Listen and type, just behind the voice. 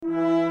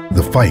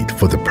The fight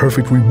for the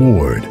perfect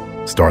reward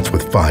starts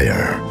with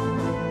fire.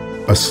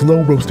 A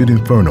slow-roasted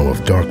inferno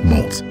of dark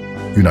malts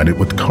united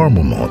with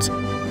caramel malts,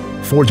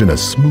 forging a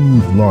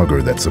smooth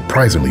lager that's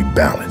surprisingly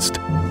balanced.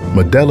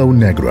 Modelo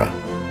Negra,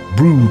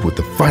 brewed with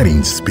the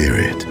fighting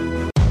spirit.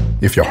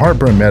 If your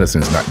heartburn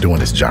medicine's not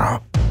doing its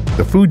job,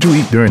 the food you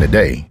eat during the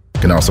day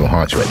can also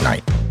haunt you at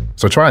night.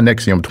 So try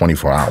Nexium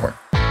 24-hour.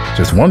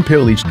 Just one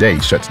pill each day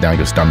shuts down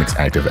your stomach's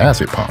active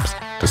acid pumps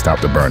to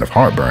stop the burn of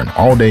heartburn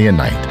all day and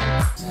night.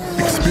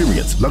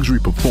 Experience luxury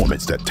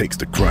performance that takes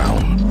the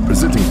crown.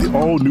 Presenting the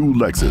all-new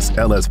Lexus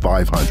LS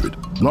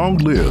 500. Long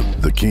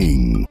live the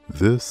king.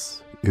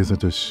 This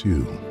isn't a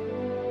shoe,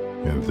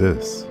 and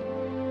this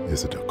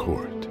isn't a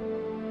court.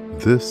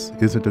 This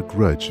isn't a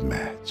grudge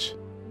match.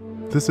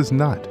 This is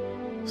not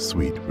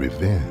sweet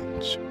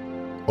revenge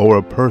or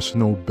a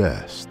personal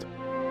best.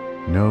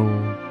 No,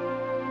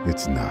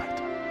 it's not.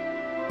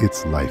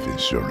 It's life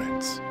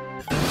insurance.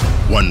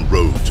 One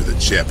road to the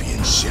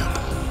championship.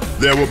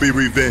 There will be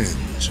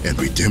revenge and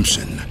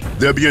redemption.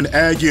 There'll be an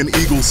Aggie and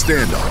Eagle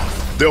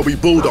standoff. There'll be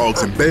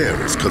bulldogs and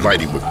bears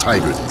colliding with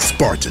tigers and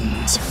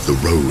Spartans. The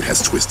road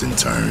has twists and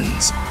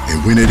turns.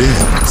 And when it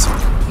ends,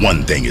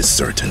 one thing is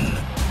certain.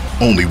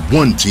 Only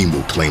one team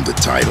will claim the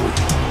title.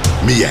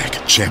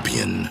 MEAC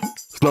champion.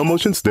 Slow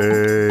motion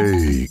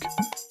steak.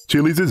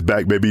 Chili's is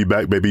back, baby,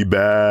 back, baby,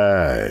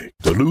 back.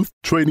 Duluth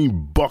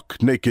Trading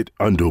buck naked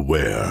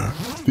underwear.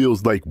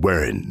 Feels like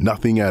wearing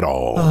nothing at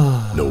all.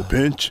 No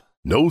pinch,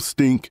 no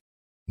stink,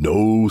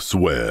 no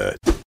sweat.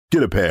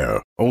 Get a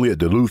pair, only at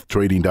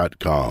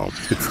DuluthTrading.com.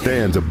 It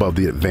stands above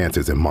the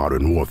advances in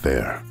modern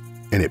warfare,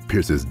 and it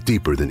pierces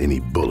deeper than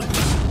any bullet.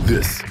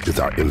 This is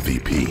our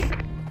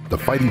MVP. The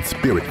fighting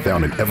spirit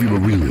found in every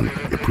Marine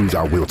improves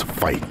our will to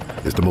fight.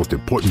 It's the most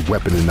important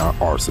weapon in our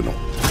arsenal,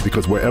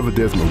 because wherever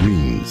there's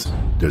Marines,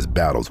 there's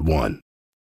battles won.